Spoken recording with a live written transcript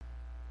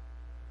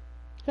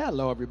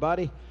Hello,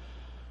 everybody.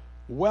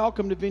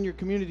 Welcome to Vineyard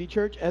Community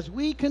Church. As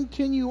we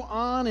continue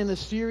on in a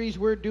series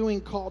we're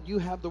doing called You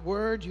Have the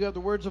Words, You Have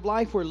the Words of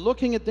Life, we're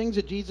looking at things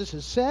that Jesus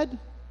has said.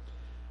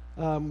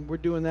 We're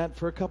doing that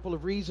for a couple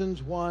of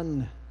reasons.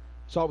 One,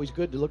 it's always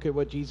good to look at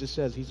what Jesus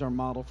says. He's our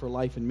model for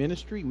life and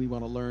ministry. We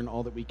want to learn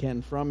all that we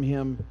can from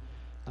him.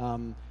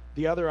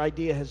 The other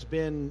idea has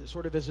been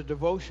sort of as a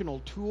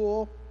devotional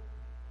tool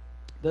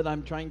that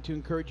I'm trying to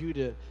encourage you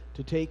to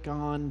take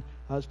on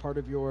as part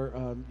of your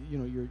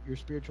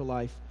spiritual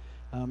life.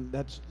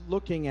 That's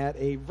looking at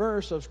a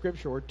verse of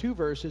Scripture or two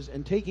verses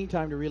and taking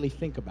time to really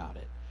think about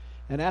it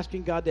and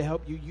asking God to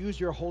help you use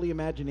your holy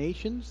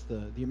imaginations,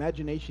 the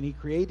imagination He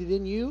created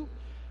in you,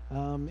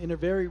 in a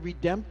very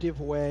redemptive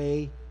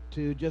way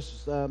to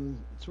just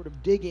sort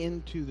of dig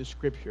into the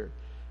Scripture.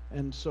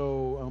 And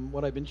so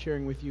what I've been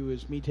sharing with you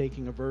is me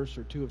taking a verse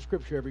or two of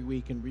Scripture every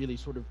week and really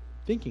sort of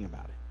thinking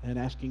about it and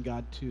asking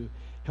God to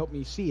help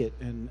me see it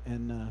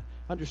and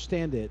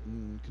understand it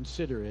and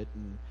consider it.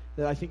 And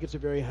that I think it's a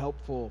very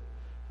helpful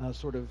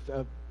sort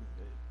of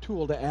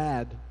tool to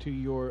add to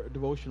your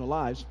devotional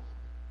lives.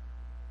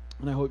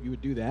 And I hope you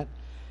would do that.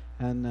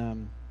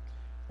 And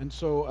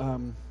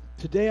so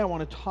today I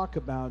want to talk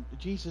about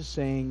Jesus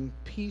saying,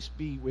 "Peace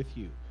be with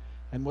you,"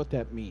 and what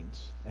that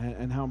means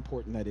and how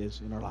important that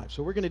is in our lives.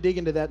 So we're going to dig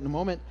into that in a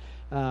moment.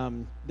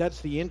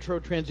 That's the intro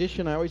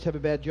transition. I always have a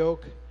bad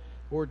joke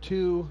or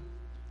two.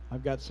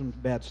 I've got some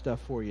bad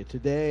stuff for you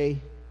today.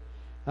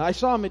 I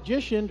saw a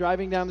magician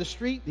driving down the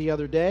street the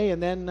other day,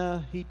 and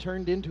then he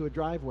turned into a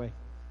driveway.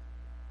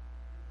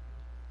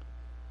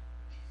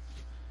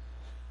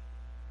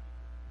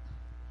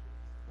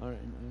 All right.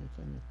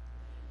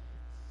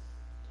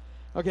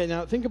 Okay,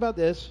 now think about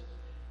this.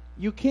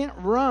 You can't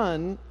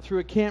run through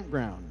a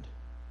campground.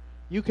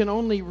 You can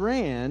only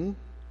ran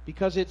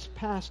because it's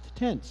past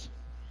tense.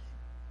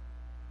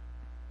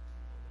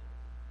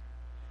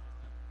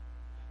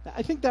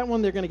 I think that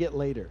one they're going to get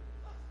later.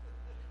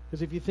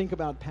 Because if you think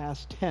about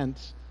past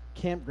tense,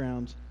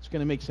 campgrounds, it's going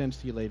to make sense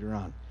to you later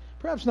on.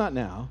 Perhaps not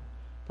now,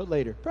 but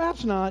later.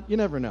 Perhaps not, you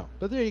never know.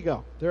 But there you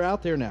go. They're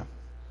out there now.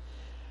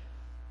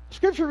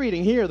 Scripture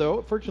reading here,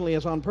 though, fortunately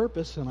is on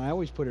purpose, and I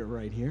always put it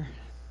right here.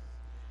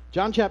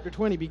 John chapter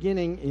 20,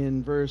 beginning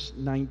in verse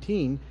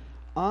 19.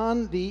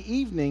 On the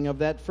evening of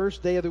that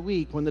first day of the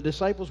week, when the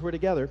disciples were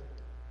together,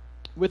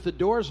 with the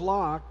doors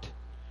locked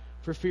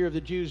for fear of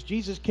the Jews,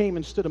 Jesus came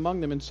and stood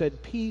among them and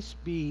said, "Peace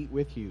be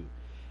with you."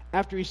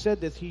 After he said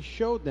this, he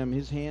showed them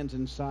his hands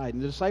and side.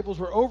 And the disciples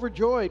were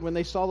overjoyed when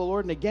they saw the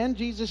Lord. And again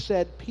Jesus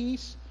said,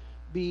 "Peace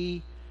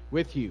be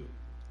with you.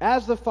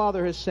 As the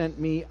Father has sent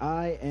me,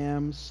 I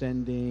am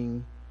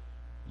sending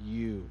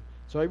you."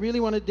 So I really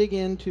want to dig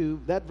into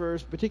that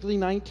verse, particularly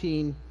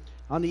 19.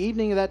 On the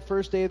evening of that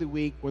first day of the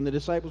week, when the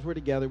disciples were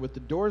together with the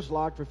doors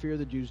locked for fear of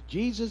the Jews,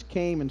 Jesus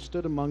came and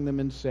stood among them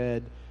and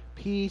said,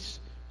 "Peace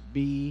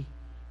be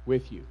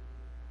with you."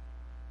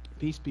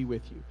 Peace be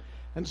with you.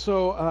 And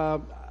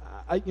so,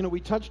 we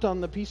touched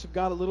on the peace of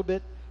God a little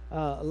bit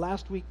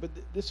last week, but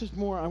this is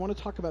more, I want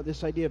to talk about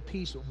this idea of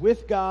peace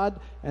with God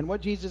and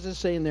what Jesus is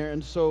saying there.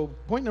 And so,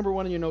 point number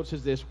one in your notes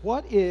is this: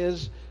 what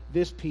is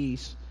this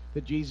peace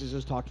that Jesus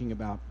is talking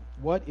about?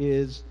 What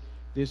is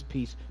this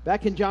peace?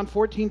 Back in John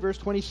 14, verse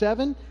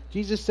 27,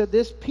 Jesus said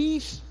this: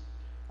 "Peace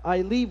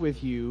I leave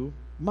with you,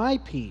 my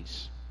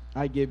peace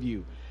I give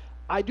you.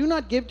 I do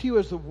not give to you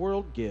as the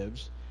world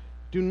gives.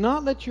 Do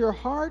not let your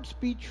hearts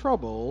be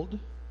troubled,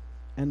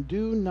 and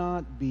do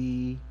not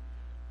be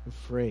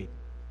afraid."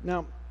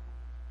 Now,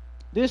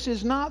 this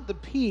is not the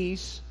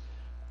peace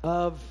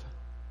of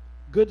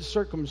good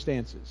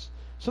circumstances.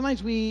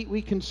 Sometimes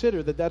we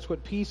consider that that's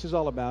what peace is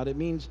all about. It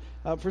means,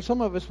 for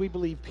some of us, we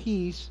believe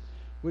peace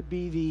would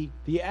be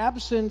the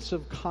absence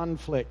of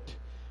conflict.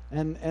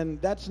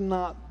 And that's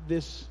not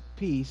this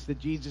peace that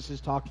Jesus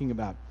is talking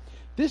about.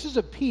 This is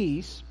a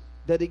peace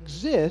that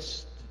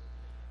exists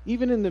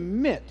even in the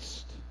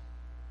midst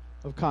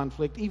of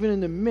conflict, even in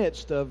the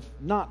midst of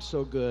not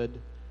so good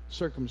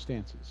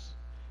circumstances.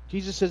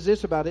 Jesus says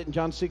this about it in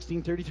John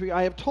 16:33,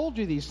 "I have told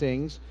you these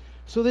things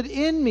so that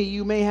in me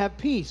you may have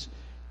peace.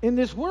 In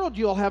this world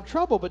you'll have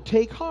trouble, but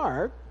take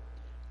heart,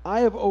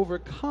 I have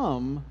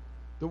overcome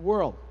the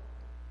world."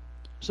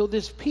 So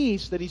this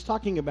peace that he's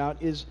talking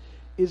about is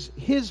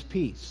his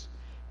peace.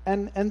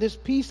 And this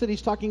peace that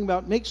he's talking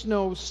about makes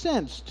no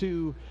sense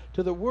to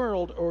the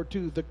world or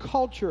to the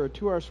culture or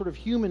to our sort of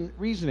human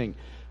reasoning.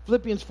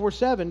 Philippians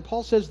 4:7,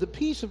 Paul says, "The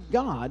peace of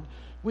God,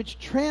 which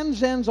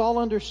transcends all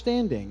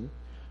understanding,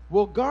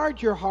 will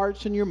guard your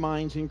hearts and your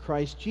minds in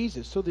Christ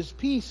Jesus." So this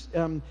peace,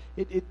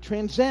 it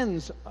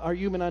transcends our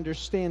human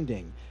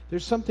understanding.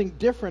 There's something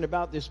different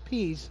about this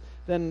peace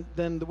than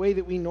the way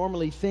that we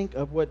normally think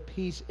of what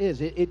peace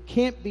is. It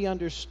can't be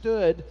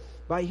understood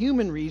by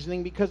human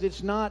reasoning because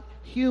it's not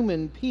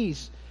human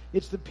peace.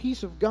 It's the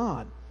peace of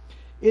God.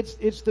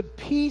 It's the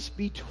peace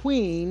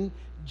between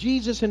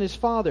Jesus and his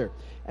Father.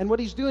 And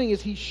what he's doing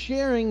is he's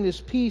sharing this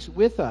peace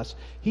with us.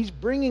 He's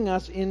bringing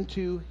us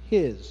into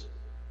his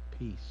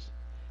peace.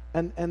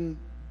 And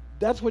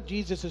That's what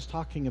Jesus is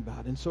talking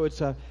about. And so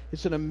it's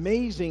an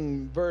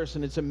amazing verse,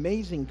 and it's an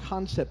amazing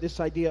concept, this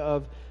idea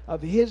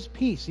of his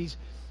peace.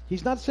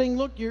 He's not saying,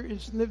 look, you're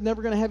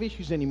never going to have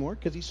issues anymore,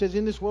 because he says,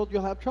 in this world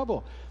you'll have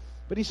trouble.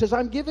 But he says,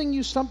 I'm giving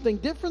you something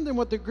different than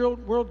what the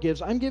world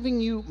gives. I'm giving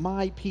you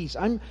my peace.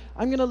 I'm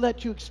going to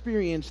let you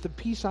experience the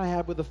peace I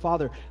have with the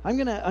Father. I'm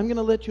going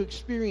to let you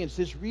experience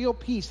this real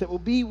peace that will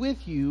be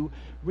with you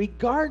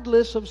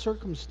regardless of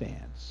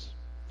circumstance.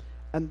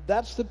 And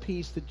that's the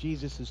peace that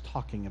Jesus is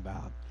talking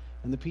about,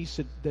 and the peace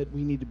that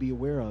we need to be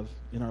aware of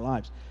in our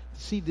lives.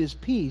 See, this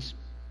peace,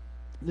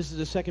 this is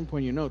the second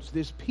point in your notes,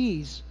 this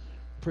peace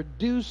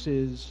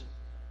produces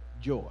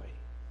joy.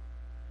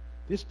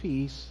 This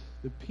peace,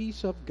 the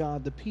peace of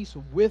God, the peace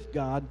with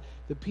God,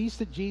 the peace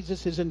that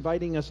Jesus is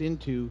inviting us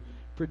into,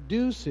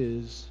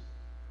 produces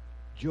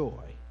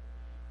joy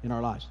in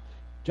our lives.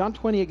 John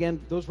 20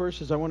 again, those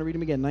verses, I want to read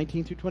them again,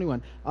 19 through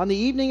 21. On the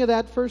evening of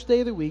that first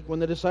day of the week, when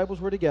the disciples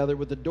were together,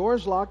 with the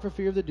doors locked for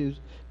fear of the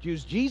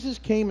Jews, Jesus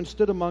came and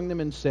stood among them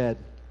and said,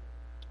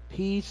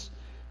 "Peace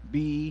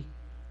be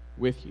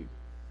with you."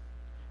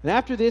 And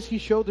after this, he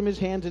showed them his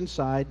hands and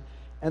side,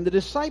 and the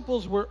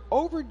disciples were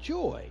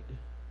overjoyed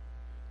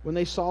when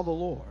they saw the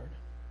Lord.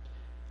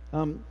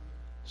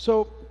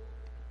 So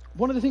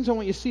one of the things I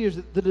want you to see is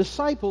that the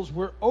disciples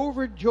were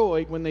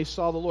overjoyed when they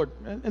saw the Lord.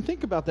 And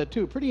think about that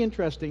too. Pretty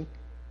interesting.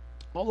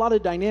 A lot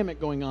of dynamic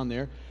going on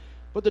there.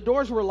 But the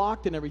doors were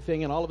locked and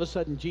everything, and all of a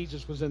sudden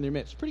Jesus was in their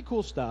midst. Pretty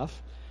cool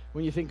stuff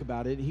when you think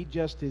about it. He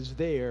just is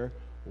there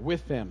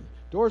with them.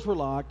 Doors were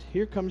locked.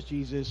 Here comes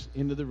Jesus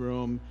into the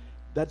room.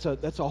 That's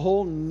a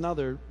whole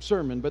nother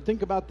sermon, but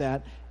think about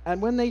that.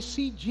 And when they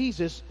see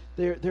Jesus,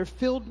 they're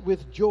filled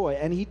with joy,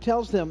 and he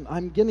tells them,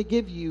 I'm going to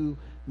give you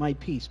my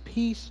peace.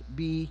 Peace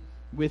be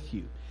with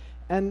you.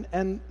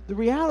 And the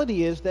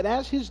reality is that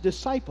as his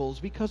disciples,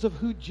 because of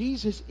who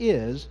Jesus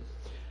is,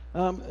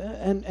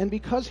 and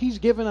because he's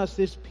given us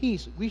this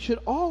peace, we should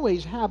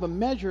always have a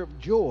measure of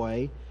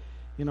joy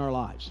in our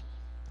lives.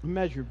 A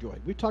measure of joy.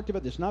 We've talked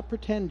about this, not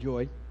pretend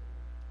joy.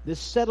 This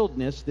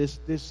settledness,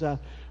 this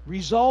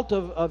result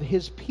of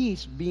his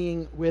peace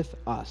being with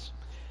us.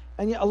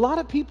 And yet a lot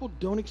of people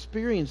don't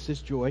experience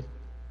this joy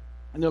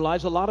in their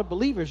lives. A lot of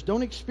believers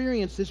don't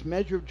experience this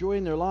measure of joy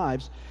in their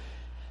lives.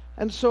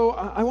 And so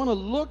I want to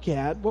look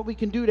at what we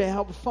can do to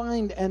help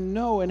find and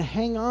know and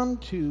hang on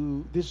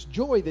to this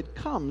joy that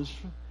comes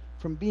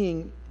from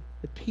being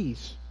at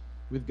peace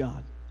with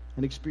God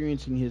and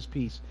experiencing his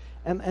peace.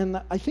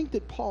 And I think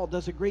that Paul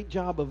does a great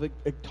job of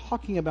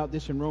talking about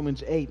this in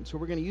Romans 8. And so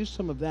we're going to use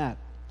some of that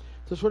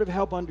to sort of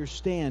help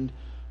understand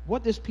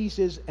what this peace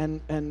is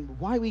and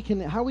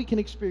how we can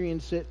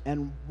experience it,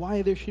 and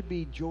why there should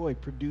be joy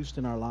produced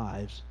in our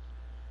lives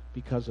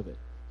because of it.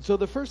 So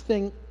the first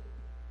thing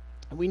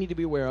we need to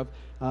be aware of,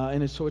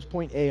 so it's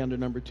point A under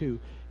number 2,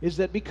 is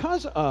that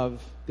because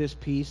of this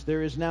peace,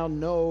 there is now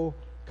no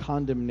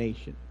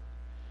condemnation.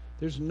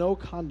 There's no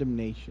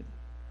condemnation.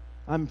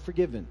 I'm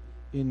forgiven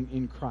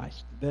in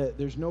Christ.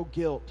 There's no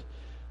guilt.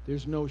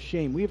 There's no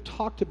shame. We have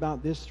talked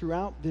about this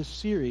throughout this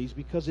series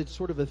because it's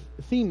sort of a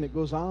theme that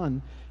goes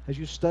on as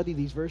you study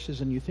these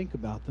verses and you think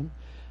about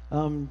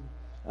them.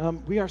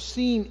 We are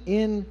seen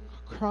in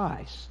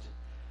Christ.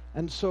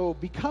 And so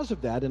because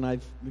of that,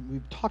 and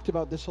we've talked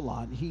about this a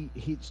lot,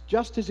 he's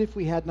just as if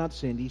we had not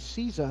sinned. He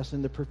sees us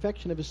in the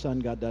perfection of his Son,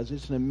 God does.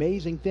 It's an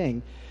amazing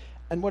thing.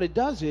 And what it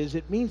does is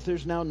it means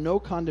there's now no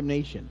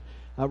condemnation.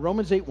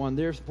 Romans 8:1,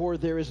 therefore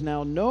there is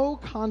now no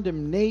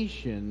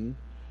condemnation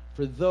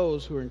for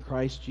those who are in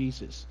Christ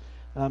Jesus.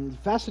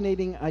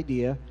 Fascinating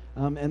idea,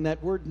 and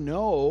that word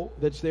 "no"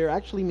 that's there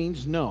actually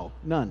means no,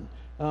 none.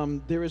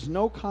 There is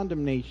no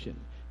condemnation.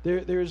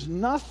 There's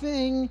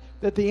nothing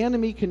that the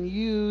enemy can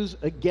use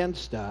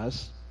against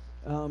us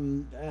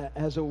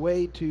as a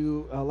way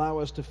to allow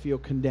us to feel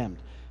condemned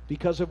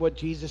because of what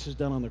Jesus has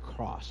done on the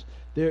cross.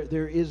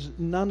 There is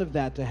none of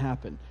that to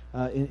happen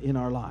in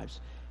our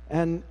lives.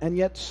 And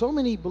yet so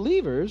many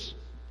believers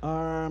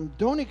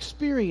don't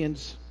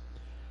experience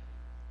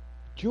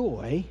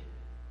joy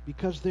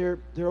because they're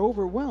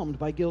overwhelmed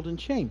by guilt and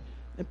shame.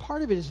 And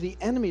part of it is the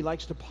enemy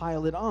likes to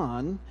pile it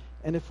on,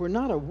 and if we're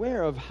not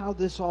aware of how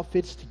this all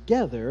fits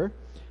together,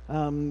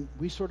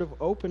 we sort of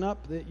open up,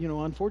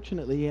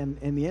 unfortunately,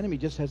 and the enemy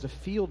just has a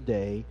field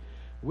day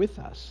with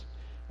us.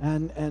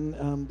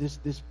 And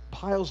this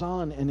piles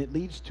on, and it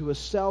leads to a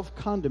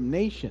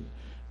self-condemnation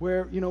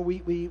where,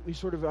 we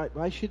sort of,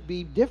 I should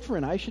be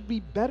different, I should be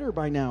better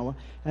by now.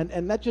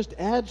 And that just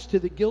adds to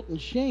the guilt and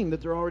shame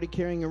that they're already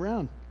carrying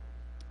around.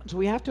 So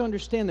we have to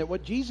understand that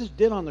what Jesus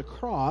did on the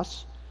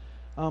cross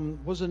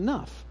was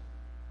enough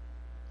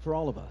for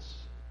all of us.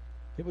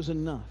 It was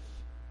enough.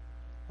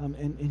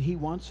 And he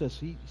wants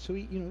us,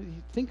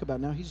 think about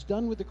it now, he's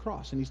done with the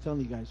cross, and he's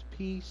telling you guys,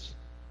 peace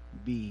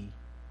be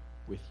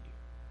with you.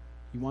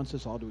 He wants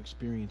us all to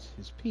experience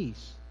his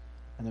peace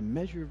and a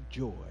measure of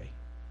joy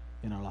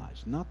in our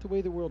lives. Not the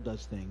way the world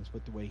does things,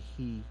 but the way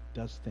he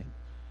does things.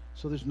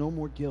 So there's no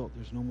more guilt.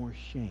 There's no more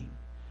shame.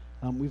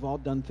 We've all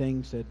done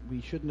things that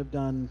we shouldn't have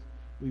done.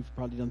 We've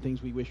probably done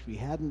things we wish we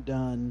hadn't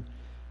done.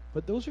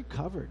 But those are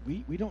covered.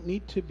 We don't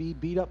need to be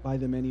beat up by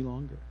them any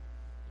longer.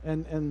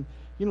 And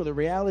you know, the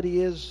reality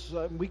is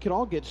we could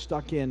all get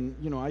stuck in,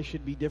 you know, I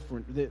should be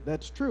different.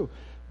 That's true.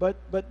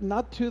 But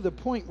not to the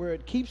point where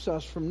it keeps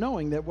us from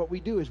knowing that what we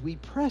do is we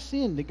press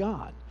into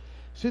God.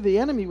 So the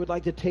enemy would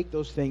like to take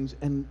those things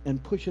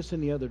and push us in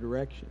the other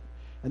direction.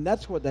 And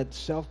that's what that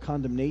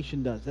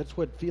self-condemnation does. That's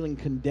what feeling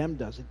condemned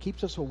does. It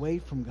keeps us away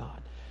from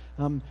God.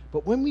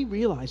 But when we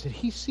realize that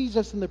he sees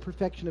us in the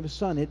perfection of his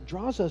Son, it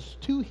draws us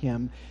to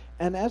him.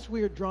 And as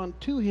we are drawn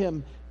to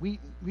him, we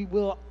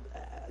will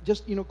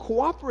just, you know,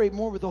 cooperate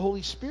more with the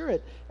Holy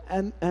Spirit,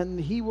 and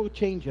he will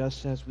change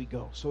us as we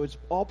go. So it's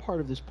all part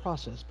of this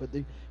process. But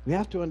we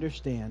have to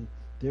understand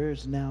there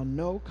is now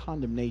no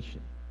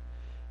condemnation.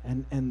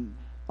 And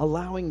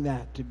allowing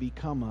that to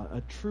become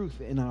a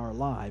truth in our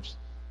lives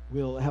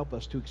will help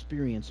us to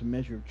experience a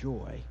measure of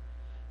joy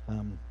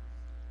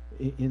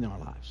in our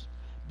lives.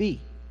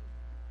 B,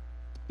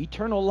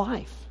 eternal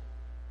life.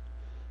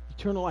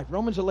 Eternal life.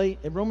 Romans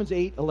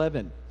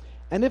 8:11.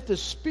 And if the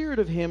Spirit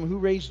of him who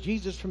raised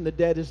Jesus from the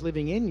dead is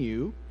living in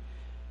you,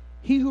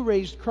 he who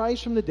raised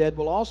Christ from the dead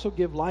will also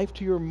give life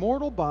to your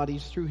mortal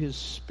bodies through his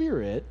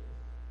Spirit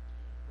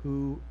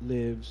who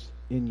lives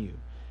in you.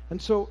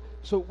 And so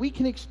we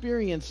can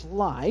experience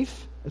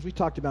life, as we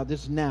talked about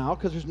this now,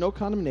 because there's no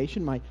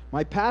condemnation.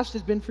 My past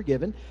has been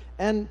forgiven.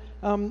 And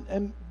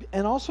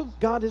also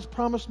God has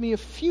promised me a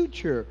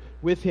future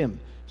with him.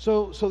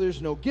 So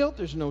there's no guilt,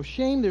 there's no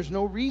shame, there's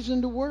no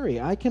reason to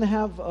worry. I can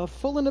have a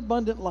full and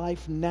abundant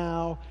life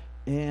now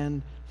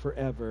and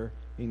forever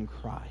in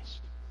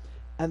Christ.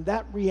 And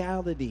that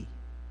reality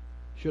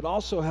should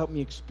also help me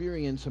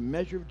experience a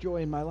measure of joy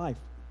in my life,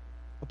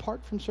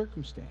 apart from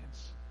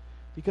circumstance.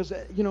 Because,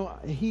 you know,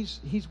 he's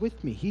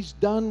with me. He's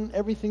done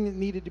everything that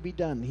needed to be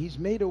done. He's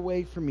made a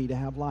way for me to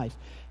have life.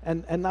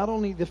 And not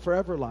only the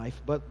forever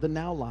life, but the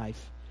now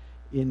life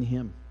in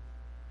him.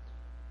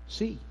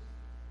 See,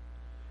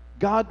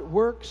 God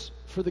works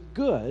for the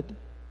good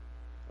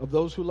of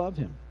those who love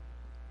him.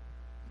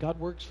 God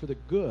works for the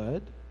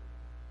good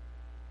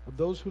of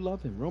those who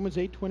love him. Romans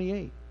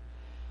 8:28.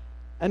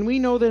 And we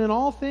know that in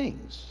all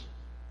things,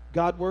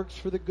 God works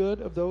for the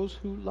good of those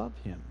who love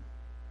him,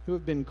 who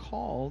have been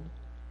called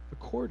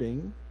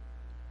according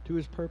to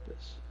his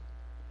purpose.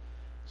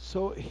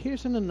 So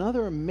here's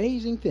another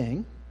amazing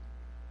thing,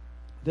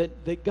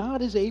 that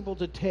God is able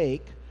to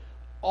take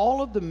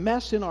all of the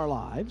mess in our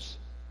lives,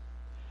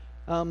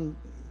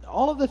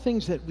 all of the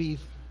things that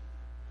we've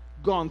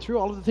gone through,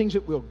 all of the things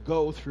that we'll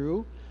go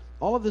through,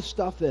 all of the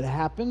stuff that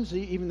happens,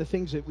 even the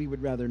things that we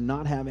would rather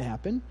not have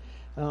happen.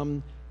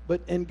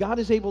 And God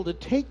is able to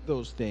take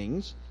those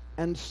things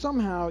and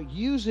somehow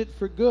use it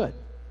for good.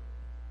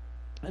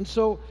 And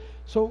so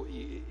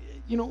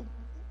you know,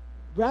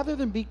 rather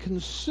than be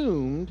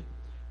consumed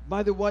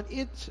by the what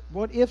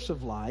ifs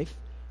of life,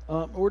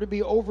 or to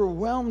be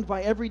overwhelmed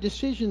by every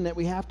decision that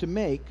we have to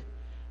make,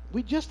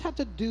 we just have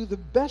to do the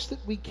best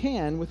that we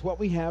can with what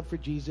we have for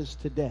Jesus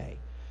today.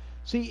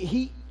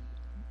 See,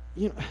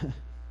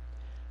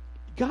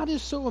 God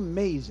is so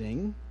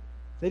amazing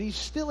that he's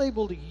still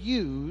able to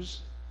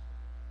use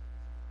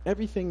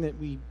everything that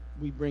we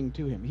bring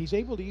to him. He's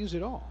able to use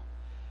it all.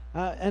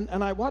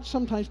 And I watch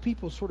sometimes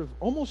people sort of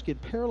almost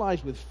get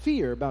paralyzed with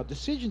fear about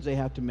decisions they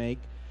have to make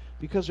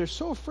because they're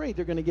so afraid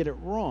they're going to get it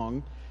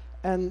wrong.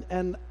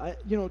 And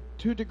you know,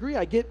 to a degree,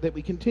 I get that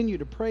we continue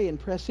to pray and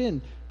press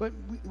in, but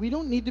we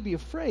don't need to be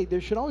afraid.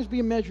 There should always be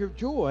a measure of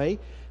joy,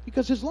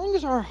 because as long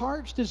as our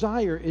heart's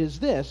desire is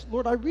this,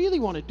 Lord, I really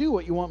want to do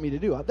what you want me to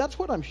do. That's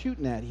what I'm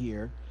shooting at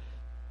here.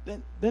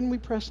 Then we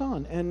press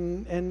on,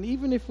 and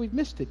even if we've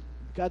missed it,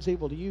 God's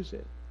able to use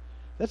it.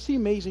 That's the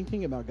amazing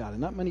thing about God, and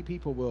not many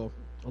people will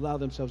allow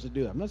themselves to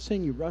do that. I'm not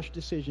saying you rush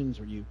decisions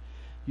or you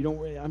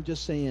don't. I'm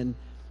just saying,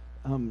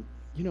 you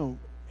know,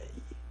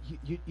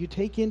 you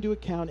take into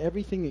account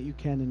everything that you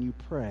can, and you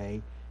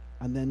pray,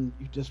 and then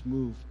you just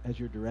move as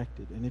you're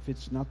directed. And if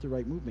it's not the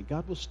right movement,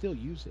 God will still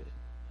use it.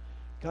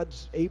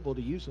 God's able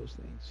to use those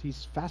things.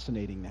 He's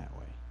fascinating that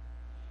way.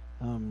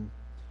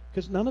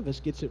 Because none of us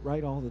gets it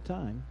right all the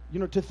time. You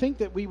know, to think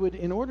that we would,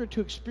 in order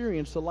to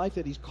experience the life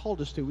that he's called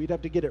us to, we'd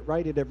have to get it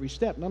right at every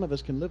step. None of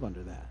us can live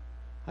under that.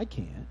 I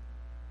can't.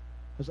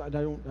 Because I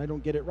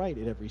don't get it right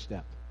at every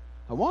step.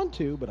 I want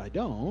to, but I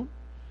don't.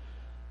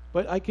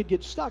 But I could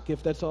get stuck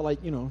if that's all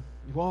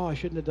well, I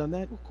shouldn't have done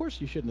that. Of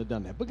course you shouldn't have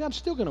done that. But God's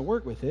still going to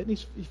work with it, and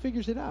he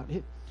figures it out.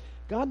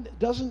 God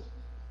doesn't...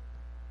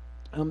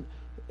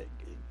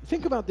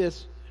 think about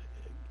this.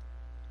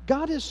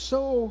 God is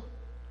so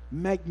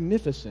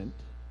magnificent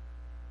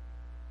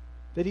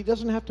that he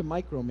doesn't have to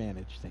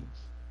micromanage things.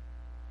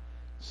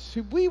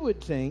 So we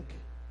would think,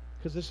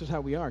 because this is how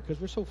we are, because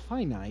we're so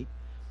finite,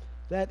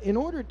 that in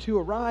order to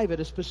arrive at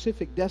a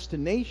specific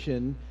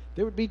destination,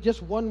 there would be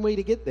just one way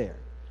to get there.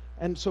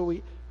 And so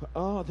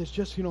there's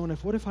just, and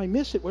what if I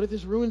miss it? What if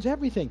this ruins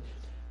everything?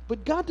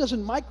 But God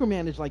doesn't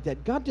micromanage like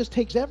that. God just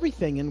takes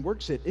everything and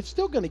works it. It's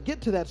still going to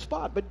get to that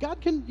spot, but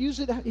God can use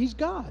it. He's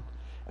God.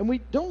 And we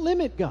don't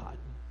limit God.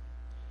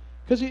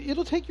 Because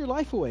it'll take your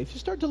life away. If you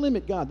start to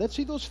limit God,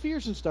 see, those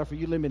fears and stuff are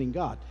you limiting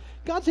God.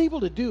 God's able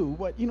to do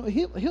what,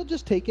 he'll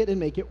just take it and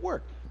make it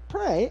work.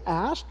 Pray,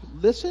 ask,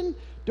 listen.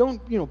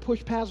 Don't,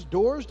 push past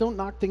doors. Don't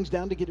knock things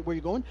down to get to where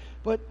you're going.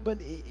 But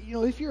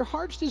if your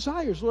heart's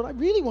desires, Lord, I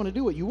really want to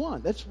do what you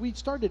want.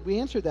 We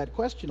answered that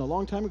question a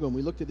long time ago when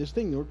we looked at this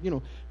thing.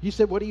 Lord, He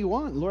said, what do you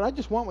want? Lord, I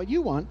just want what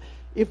you want.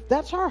 If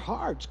that's our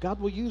hearts,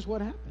 God will use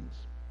what happens.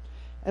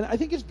 And I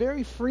think it's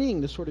very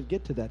freeing to sort of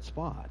get to that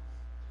spot.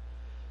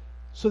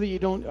 So that you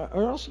don't,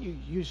 or else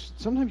you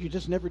sometimes you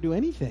just never do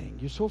anything.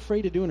 You're so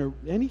afraid of doing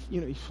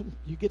anything,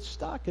 you get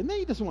stuck. And then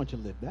He doesn't want you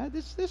to live that.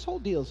 This whole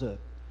deal's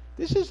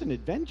this is an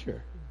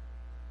adventure,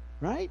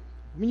 right?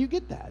 I mean, you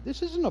get that.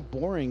 This isn't a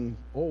boring,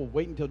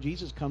 wait until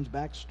Jesus comes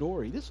back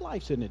story. This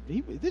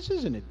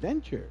is an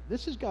adventure.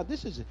 This is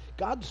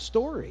God's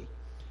story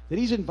that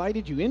He's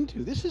invited you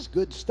into. This is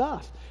good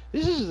stuff.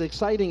 This is as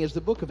exciting as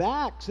the book of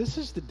Acts. This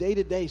is the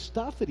day-to-day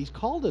stuff that He's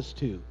called us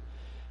to.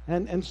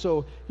 And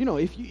so,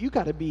 if you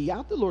got to be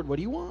out there, Lord, what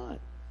do you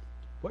want?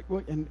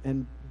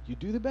 And you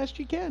do the best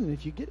you can. And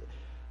if you get,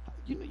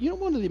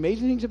 one of the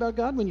amazing things about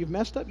God, when you've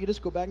messed up, you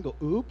just go back and go,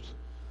 oops.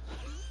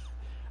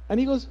 And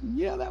He goes,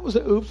 yeah, that was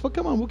an oops, but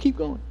come on, we'll keep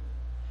going.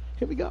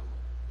 Here we go.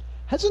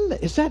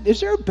 Is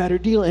there a better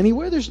deal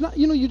anywhere? There's not,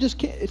 you just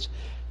can't.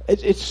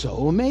 It's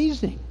so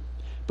amazing.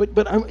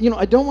 But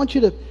I don't want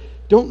you to,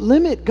 don't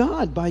limit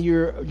God by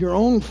your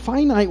own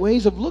finite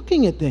ways of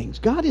looking at things.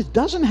 God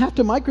doesn't have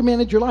to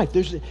micromanage your life.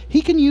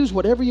 He can use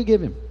whatever you give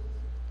Him.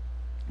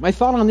 My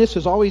thought on this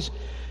is always,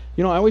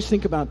 I always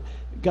think about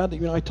God.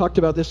 I talked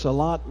about this a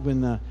lot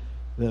when the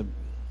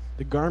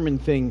Garmin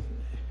thing,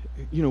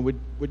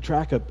 would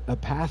track a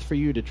path for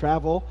you to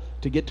travel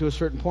to get to a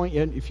certain point.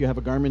 If you have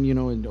a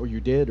Garmin, or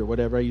you did or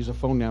whatever. I use a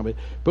phone now, but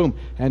boom,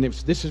 and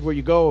if this is where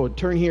you go,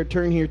 turn here,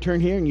 turn here, turn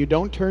here, and you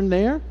don't turn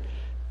there,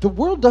 the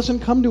world doesn't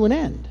come to an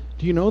end.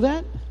 Do you know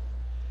that?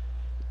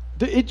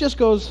 It just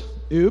goes,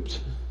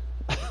 oops,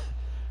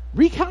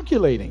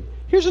 recalculating.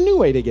 Here's a new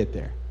way to get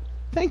there.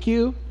 Thank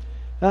you.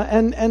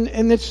 And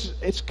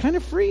it's kind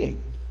of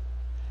freeing.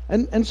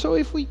 And so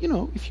if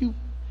you,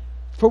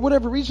 for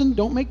whatever reason,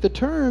 don't make the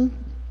turn,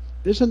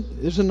 there's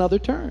another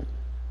turn.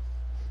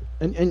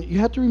 And you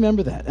have to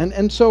remember that.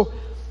 And so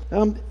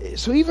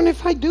even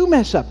if I do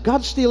mess up,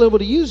 God's still able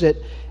to use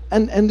it.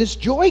 And this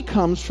joy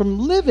comes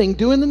from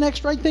doing the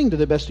next right thing to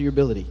the best of your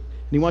ability.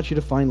 And He wants you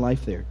to find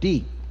life there.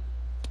 D,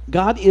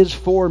 God is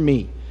for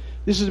me.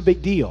 This is a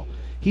big deal.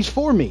 He's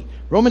for me.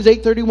 Romans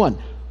 8:31.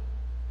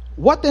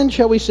 What then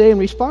shall we say in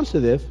response to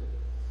this?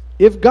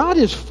 If God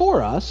is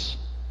for us,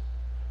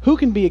 who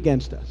can be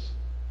against us?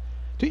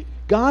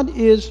 God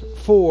is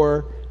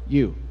for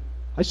you.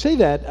 I say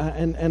that,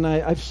 and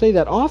I say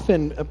that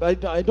often.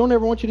 I don't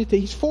ever want you to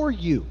think He's for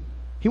you.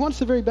 He wants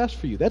the very best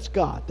for you. That's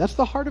God. That's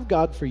the heart of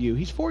God for you.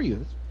 He's for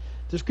you.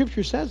 The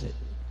Scripture says it.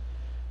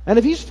 And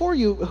if He's for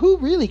you, who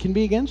really can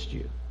be against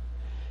you?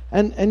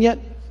 And yet,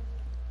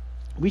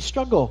 we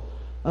struggle.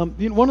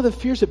 One of the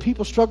fears that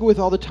people struggle with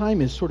all the time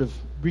is sort of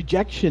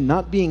rejection,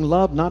 not being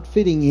loved, not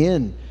fitting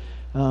in,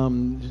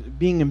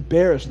 being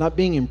embarrassed, not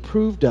being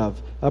approved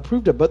of.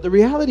 But the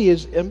reality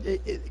is,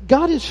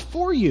 God is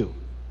for you.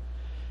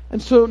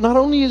 And so not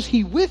only is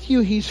He with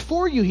you, He's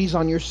for you. He's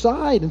on your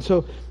side. And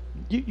so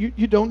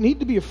you don't need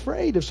to be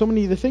afraid of so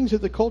many of the things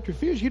that the culture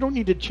fears. You don't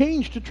need to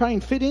change to try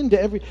and fit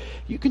into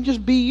you can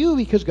just be you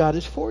because God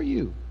is for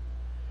you.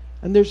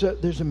 And there's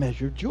a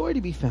measure of joy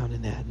to be found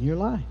in that in your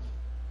life.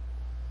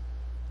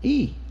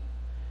 E,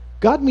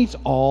 God meets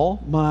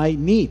all my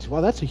needs.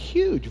 Well, that's a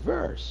huge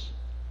verse.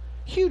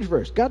 Huge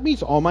verse. God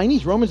meets all my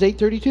needs. Romans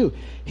 8:32.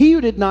 He who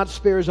did not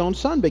spare His own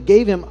Son, but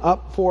gave Him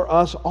up for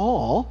us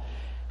all,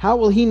 how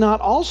will He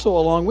not also,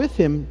 along with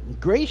Him,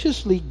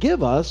 graciously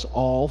give us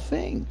all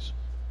things?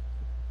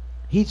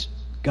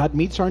 God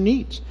meets our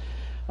needs.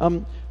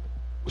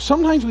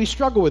 Sometimes we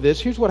struggle with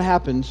this. Here's what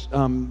happens.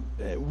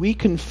 We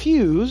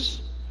confuse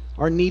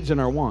our needs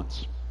and our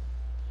wants.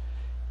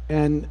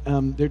 And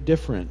they're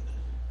different.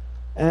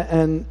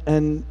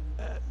 And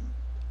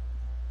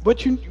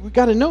what we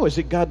got to know is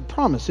that God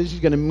promises He's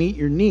going to meet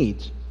your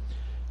needs.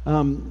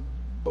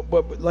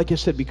 But like I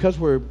said, because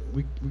we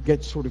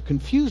get sort of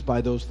confused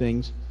by those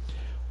things,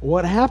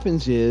 what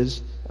happens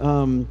is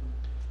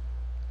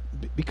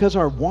because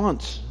our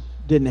wants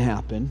didn't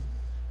happen,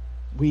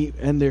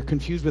 and they're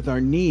confused with our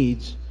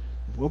needs,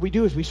 what we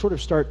do is we sort of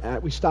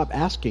stop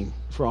asking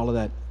for all of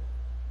that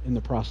in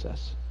the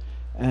process.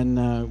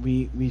 And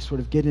we sort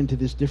of get into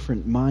this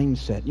different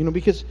mindset,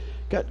 because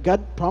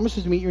God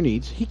promises to meet your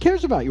needs. He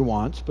cares about your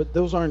wants, but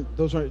those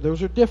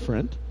are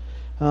different.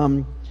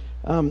 But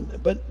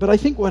I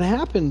think what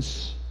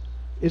happens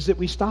is that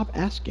we stop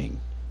asking,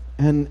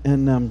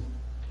 and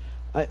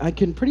I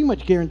can pretty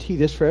much guarantee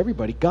this for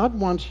everybody. God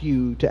wants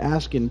you to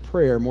ask in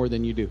prayer more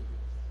than you do.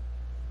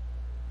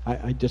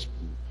 I just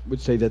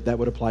would say that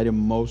would apply to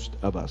most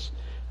of us,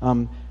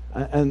 and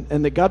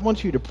that God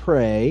wants you to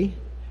pray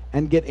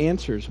and get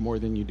answers more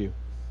than you do.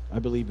 I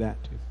believe that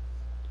too.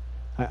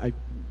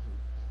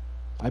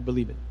 I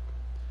believe it.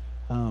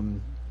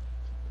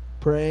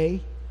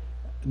 Pray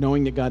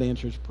knowing that God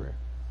answers prayer.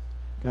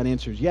 God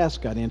answers yes,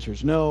 God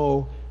answers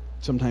no.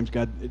 Sometimes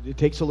God, it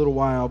takes a little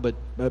while, but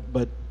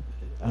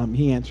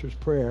he answers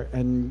prayer.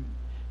 And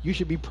you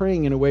should be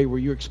praying in a way where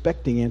you're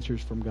expecting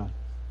answers from God.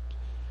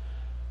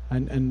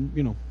 And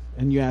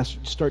you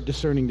start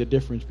discerning the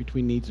difference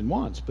between needs and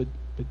wants. But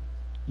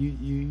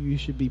you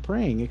should be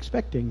praying,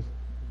 expecting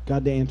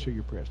God to answer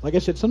your prayers. Like I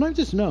said, sometimes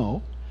it's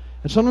no,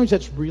 and sometimes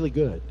that's really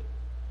good.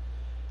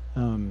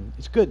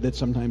 It's good that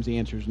sometimes the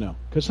answer is no,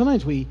 because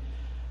sometimes we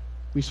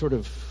sort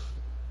of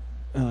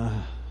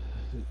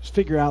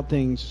figure out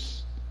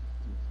things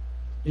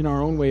in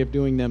our own way of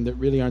doing them that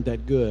really aren't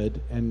that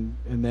good, and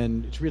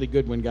then it's really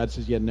good when God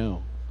says yeah,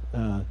 no,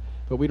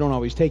 but we don't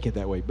always take it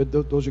that way. But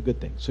those are good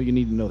things, so you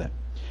need to know that.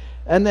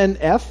 And then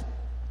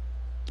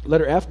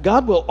letter F,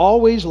 God will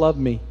always love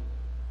me.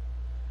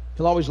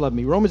 He'll always love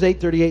me. Romans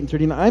 8:38 and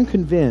 39. I'm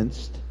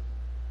convinced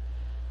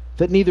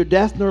that neither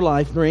death nor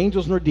life, nor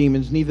angels nor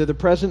demons, neither the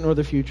present nor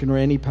the future, nor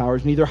any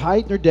powers, neither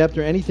height nor depth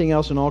nor anything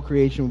else in all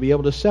creation will be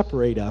able to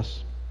separate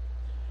us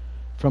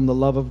from the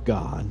love of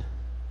God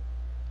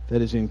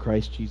that is in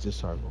Christ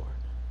Jesus our Lord.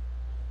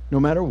 No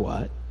matter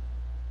what,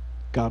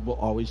 God will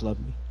always love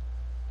me.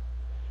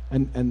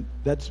 And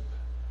that's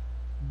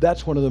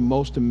one of the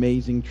most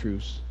amazing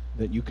truths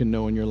that you can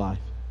know in your life.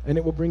 And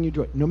it will bring you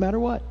joy. No matter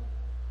what.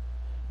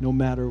 No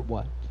matter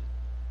what.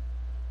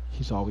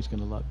 He's always going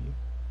to love you.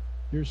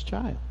 You're his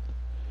child.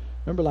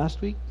 Remember last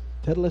week?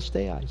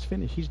 Tetelestai. He's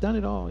finished. He's done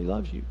it all. He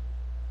loves you.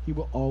 He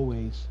will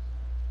always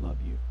love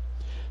you.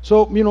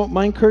 So,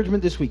 my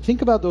encouragement this week,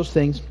 think about those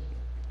things.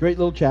 Great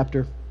little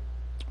chapter,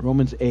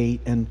 Romans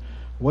 8, and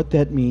what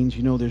that means.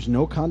 There's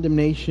no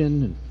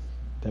condemnation, and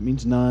that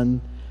means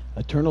none.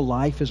 Eternal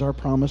life is our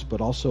promise,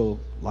 but also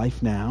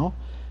life now.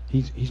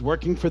 He's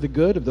working for the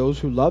good of those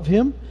who love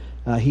him.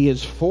 He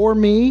is for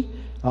me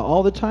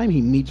all the time.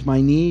 He meets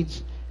my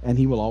needs, and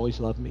he will always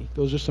love me.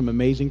 Those are some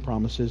amazing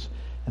promises,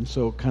 and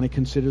so kind of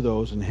consider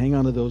those and hang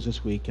on to those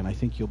this week, and I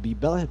think you'll be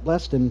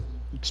blessed and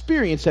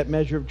experience that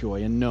measure of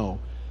joy and know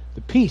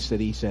the peace that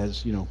he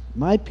says,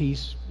 my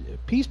peace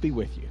be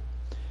with you.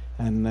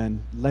 And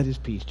then let his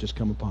peace just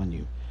come upon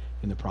you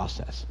in the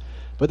process.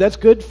 But that's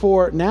good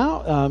for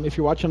now. If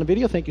you're watching on the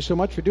video, thank you so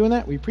much for doing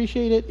that. We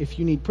appreciate it. If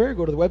you need prayer,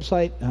 go to the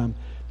website.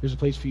 There's a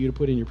place for you to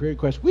put in your prayer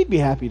request. We'd be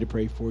happy to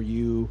pray for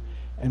you,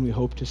 and we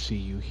hope to see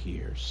you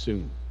here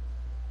soon.